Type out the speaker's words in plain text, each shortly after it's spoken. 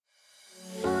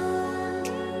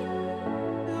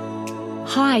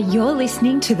Hi, you're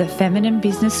listening to the Feminine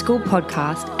Business School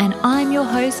podcast, and I'm your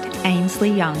host, Ainsley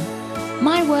Young.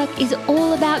 My work is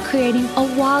all about creating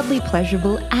a wildly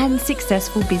pleasurable and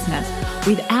successful business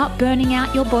without burning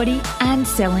out your body and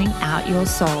selling out your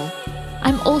soul.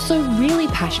 I'm also really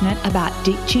passionate about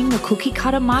ditching the cookie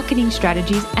cutter marketing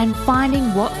strategies and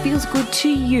finding what feels good to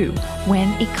you when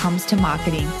it comes to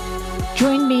marketing.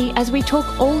 Join me as we talk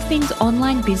all things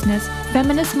online business,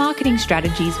 feminist marketing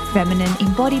strategies, feminine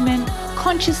embodiment,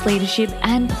 conscious leadership,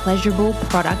 and pleasurable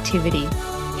productivity.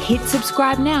 Hit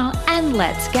subscribe now and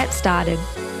let's get started.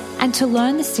 And to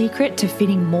learn the secret to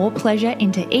fitting more pleasure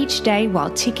into each day while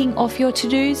ticking off your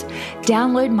to-dos,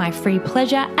 download my free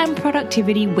pleasure and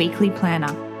productivity weekly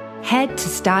planner. Head to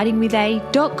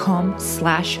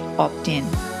startingwitha.com/opt-in.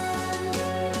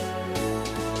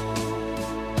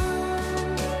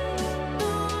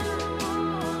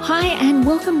 Hi, and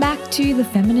welcome back to the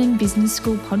Feminine Business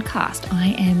School podcast. I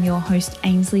am your host,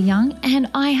 Ainsley Young, and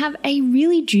I have a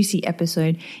really juicy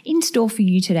episode in store for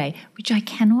you today, which I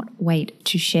cannot wait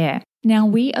to share. Now,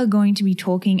 we are going to be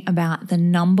talking about the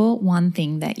number one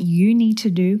thing that you need to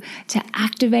do to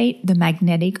activate the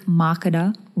magnetic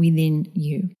marketer within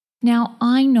you. Now,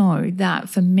 I know that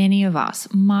for many of us,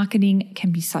 marketing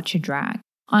can be such a drag.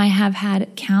 I have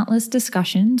had countless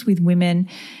discussions with women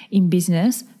in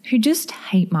business who just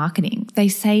hate marketing. They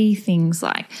say things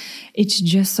like, it's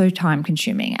just so time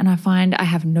consuming and I find I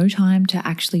have no time to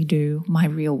actually do my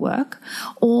real work.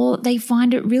 Or they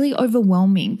find it really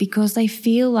overwhelming because they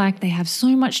feel like they have so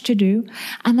much to do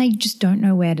and they just don't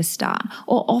know where to start.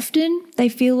 Or often they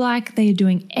feel like they are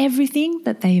doing everything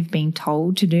that they have been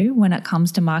told to do when it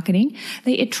comes to marketing.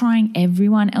 They are trying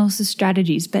everyone else's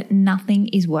strategies, but nothing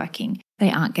is working. They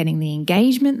aren't getting the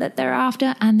engagement that they're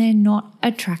after and they're not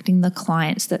attracting the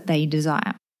clients that they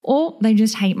desire. Or they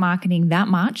just hate marketing that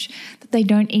much that they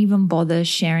don't even bother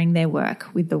sharing their work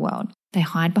with the world. They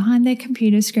hide behind their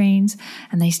computer screens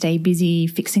and they stay busy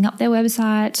fixing up their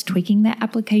websites, tweaking their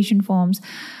application forms.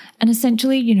 And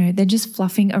essentially, they're just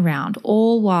fluffing around,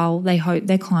 all while they hope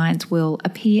their clients will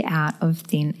appear out of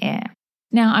thin air.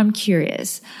 Now, I'm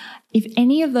curious. If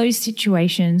any of those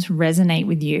situations resonate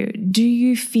with you, do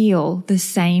you feel the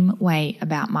same way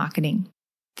about marketing?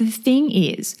 The thing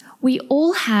is, we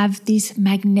all have this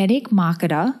magnetic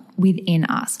marketer within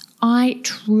us. I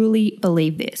truly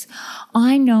believe this.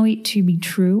 I know it to be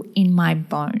true in my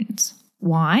bones.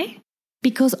 Why?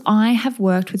 Because I have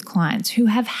worked with clients who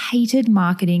have hated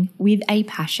marketing with a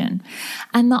passion,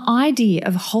 and the idea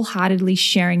of wholeheartedly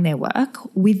sharing their work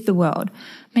with the world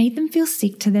made them feel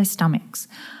sick to their stomachs.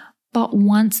 But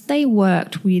once they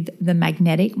worked with the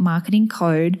magnetic marketing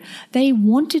code, they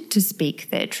wanted to speak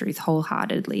their truth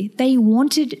wholeheartedly. They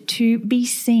wanted to be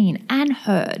seen and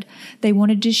heard. They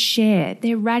wanted to share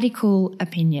their radical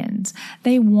opinions.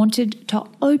 They wanted to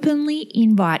openly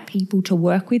invite people to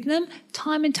work with them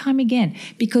time and time again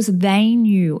because they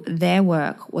knew their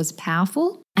work was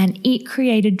powerful and it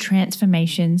created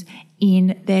transformations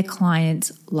in their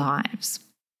clients' lives.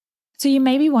 So you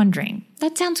may be wondering,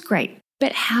 that sounds great.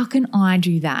 But how can I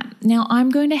do that? Now, I'm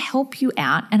going to help you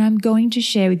out and I'm going to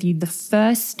share with you the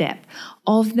first step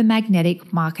of the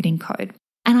magnetic marketing code.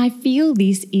 And I feel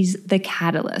this is the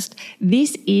catalyst.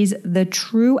 This is the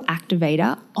true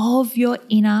activator of your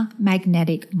inner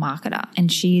magnetic marketer.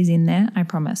 And she is in there, I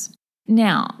promise.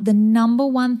 Now, the number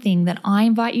one thing that I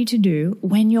invite you to do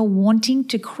when you're wanting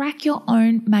to crack your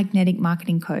own magnetic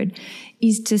marketing code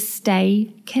is to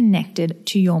stay connected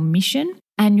to your mission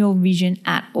and your vision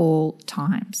at all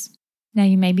times. Now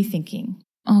you may be thinking,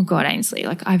 oh God, Ainsley,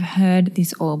 I've heard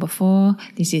this all before.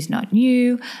 This is not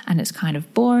new and it's kind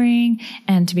of boring.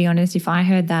 And to be honest, if I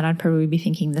heard that, I'd probably be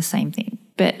thinking the same thing.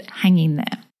 But hang in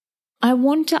there. I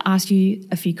want to ask you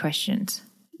a few questions.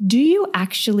 Do you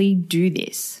actually do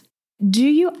this? Do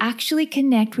you actually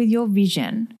connect with your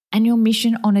vision and your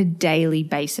mission on a daily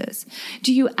basis?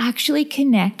 Do you actually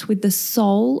connect with the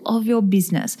soul of your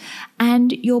business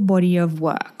and your body of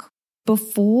work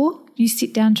before you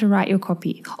sit down to write your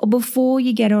copy or before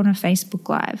you get on a Facebook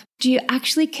Live? Do you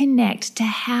actually connect to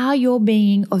how you're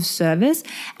being of service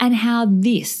and how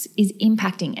this is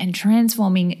impacting and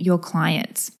transforming your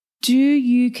clients? Do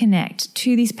you connect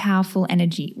to this powerful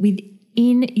energy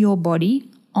within your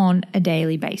body on a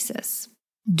daily basis?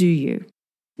 Do you?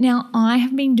 Now, I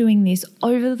have been doing this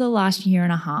over the last year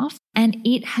and a half, and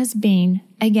it has been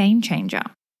a game changer.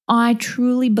 I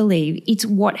truly believe it's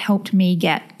what helped me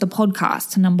get the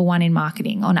podcast to number one in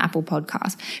marketing on Apple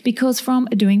Podcasts, because from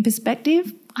a doing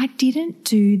perspective, I didn't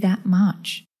do that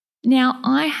much. Now,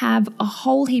 I have a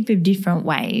whole heap of different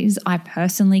ways I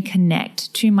personally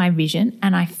connect to my vision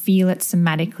and I feel it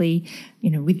somatically,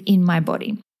 within my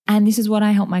body. And this is what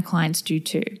I help my clients do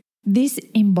too. This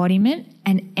embodiment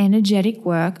and energetic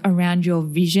work around your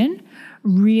vision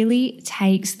really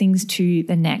takes things to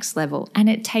the next level, and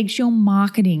it takes your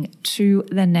marketing to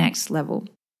the next level.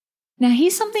 Now,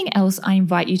 here's something else I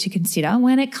invite you to consider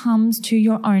when it comes to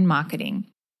your own marketing.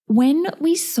 When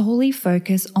we solely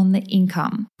focus on the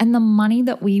income and the money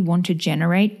that we want to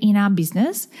generate in our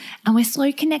business, and we're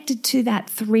so connected to that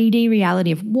 3D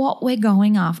reality of what we're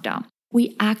going after,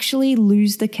 we actually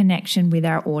lose the connection with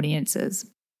our audiences.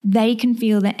 They can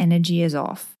feel the energy is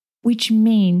off, which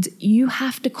means you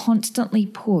have to constantly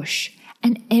push,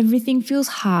 and everything feels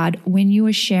hard when you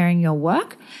are sharing your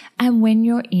work and when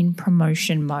you're in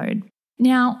promotion mode.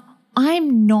 Now,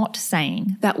 I'm not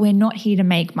saying that we're not here to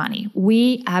make money.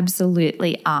 We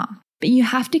absolutely are. But you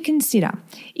have to consider,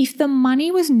 if the money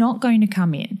was not going to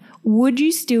come in, would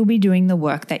you still be doing the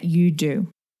work that you do?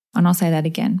 And I'll say that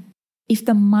again. If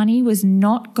the money was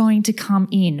not going to come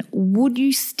in, would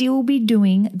you still be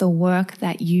doing the work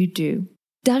that you do?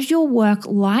 Does your work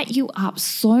light you up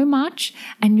so much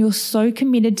and you're so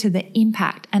committed to the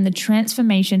impact and the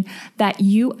transformation that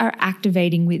you are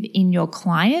activating within your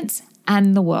clients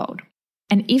and the world?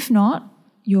 And if not,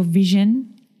 your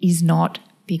vision is not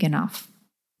big enough.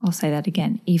 I'll say that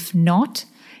again. If not,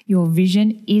 your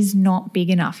vision is not big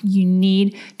enough. You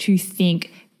need to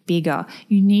think bigger.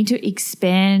 You need to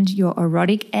expand your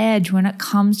erotic edge when it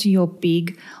comes to your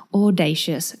big,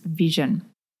 audacious vision.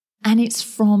 And it's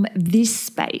from this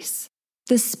space,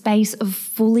 the space of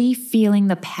fully feeling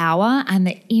the power and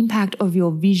the impact of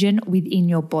your vision within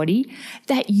your body,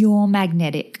 that you're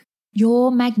magnetic.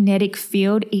 Your magnetic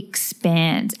field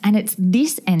expands, and it's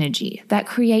this energy that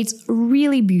creates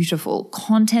really beautiful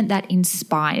content that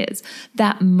inspires,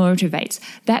 that motivates,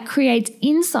 that creates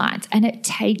insights, and it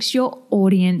takes your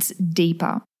audience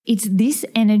deeper. It's this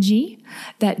energy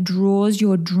that draws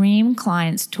your dream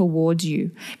clients towards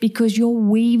you because you're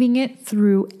weaving it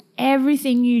through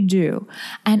everything you do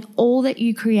and all that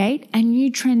you create, and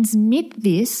you transmit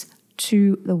this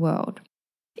to the world.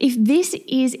 If this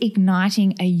is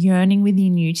igniting a yearning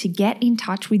within you to get in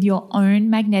touch with your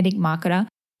own magnetic marketer,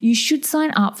 you should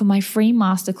sign up for my free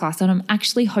masterclass that I'm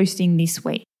actually hosting this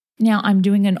week. Now, I'm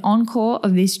doing an encore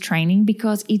of this training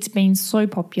because it's been so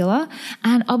popular,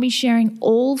 and I'll be sharing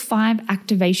all 5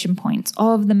 activation points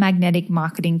of the Magnetic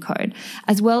Marketing Code,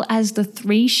 as well as the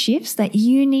 3 shifts that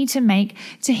you need to make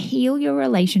to heal your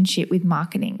relationship with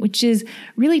marketing, which is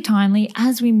really timely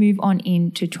as we move on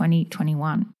into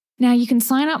 2021. Now, you can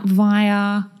sign up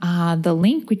via the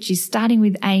link, which is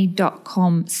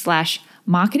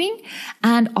startingwitha.com/marketing,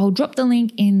 and I'll drop the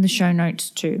link in the show notes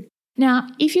too. Now,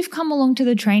 if you've come along to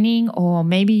the training, or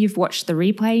maybe you've watched the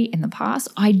replay in the past,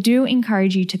 I do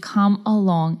encourage you to come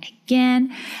along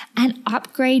again and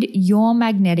upgrade your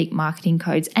magnetic marketing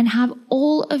codes and have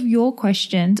all of your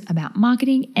questions about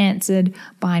marketing answered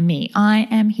by me. I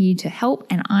am here to help,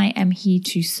 and I am here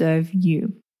to serve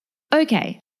you.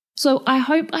 Okay. So I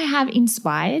hope I have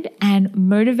inspired and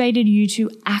motivated you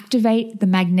to activate the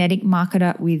magnetic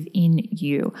marketer within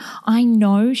you. I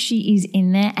know she is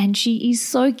in there, and she is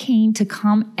so keen to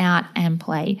come out and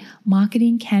play.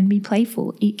 Marketing can be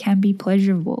playful, it can be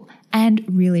pleasurable, and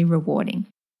really rewarding.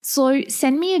 So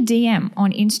send me a DM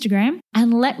on Instagram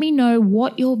and let me know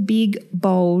what your big,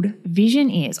 bold vision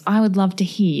is. I would love to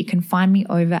hear. You can find me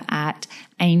over at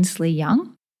Ainsley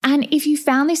Young. And if you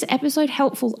found this episode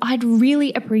helpful, I'd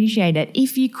really appreciate it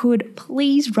if you could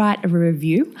please write a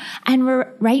review and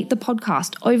rate the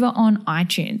podcast over on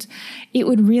iTunes. It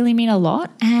would really mean a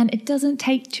lot, and it doesn't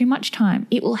take too much time.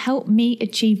 It will help me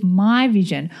achieve my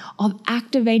vision of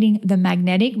activating the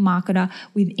magnetic marketer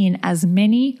within as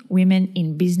many women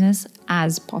in business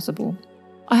as possible.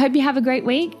 I hope you have a great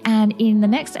week, and in the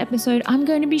next episode, I'm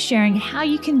going to be sharing how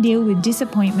you can deal with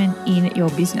disappointment in your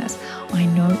business. I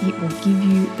know it will give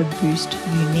you the boost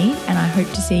you need, and I hope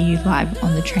to see you live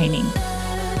on the training.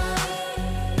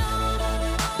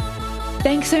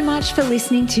 Thanks so much for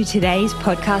listening to today's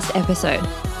podcast episode.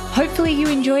 Hopefully you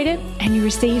enjoyed it and you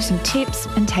received some tips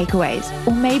and takeaways,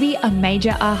 or maybe a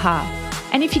major aha.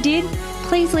 And if you did,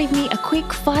 please leave me a quick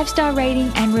 5-star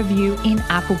rating and review in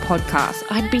Apple Podcasts.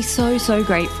 I'd be so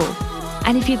grateful.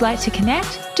 And if you'd like to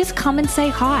connect, just come and say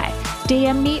hi.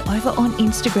 DM me over on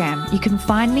Instagram. You can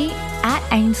find me at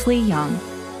Ainsley Young.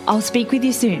 I'll speak with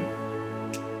you soon.